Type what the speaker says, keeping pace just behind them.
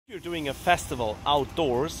If you're doing a festival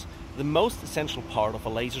outdoors, the most essential part of a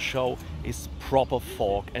laser show is proper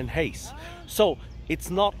fog and haze. So it's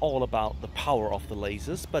not all about the power of the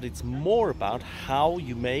lasers, but it's more about how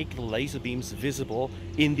you make the laser beams visible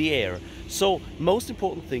in the air. So most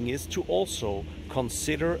important thing is to also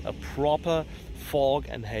consider a proper fog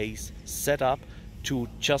and haze setup to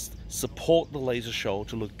just support the laser show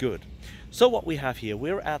to look good. So what we have here,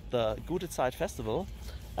 we're at the Gute Zeit Festival,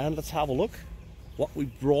 and let's have a look what we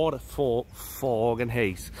brought for fog and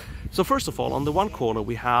haze. So first of all, on the one corner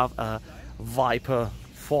we have a Viper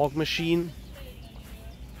fog machine.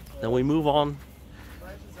 Then we move on.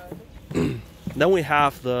 Then we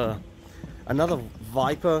have another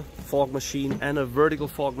Viper fog machine and a vertical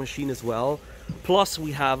fog machine as well. Plus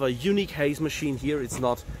we have a unique haze machine here. It's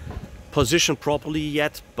not positioned properly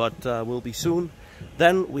yet, but will be soon.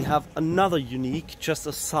 Then we have another unique just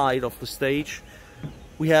aside of the stage.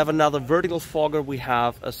 We have another vertical fogger, we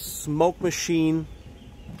have a smoke machine,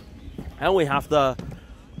 and we have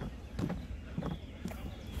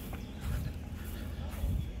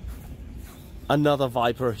another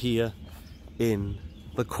Viper here in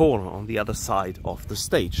the corner on the other side of the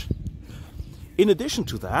stage. In addition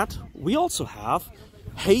to that, we also have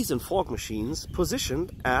haze and fog machines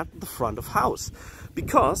positioned at the front of house,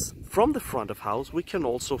 because from the front of house we can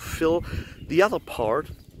also fill the other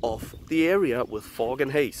part of the area with fog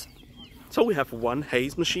and haze. So we have one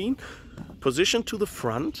haze machine positioned to the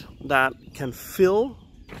front that can fill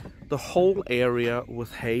the whole area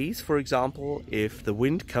with haze, for example if the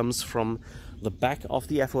wind comes from the back of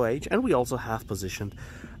the FOH, and we also have positioned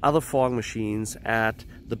other fog machines at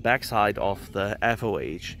the backside of the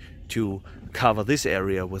FOH to cover this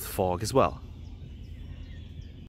area with fog as well.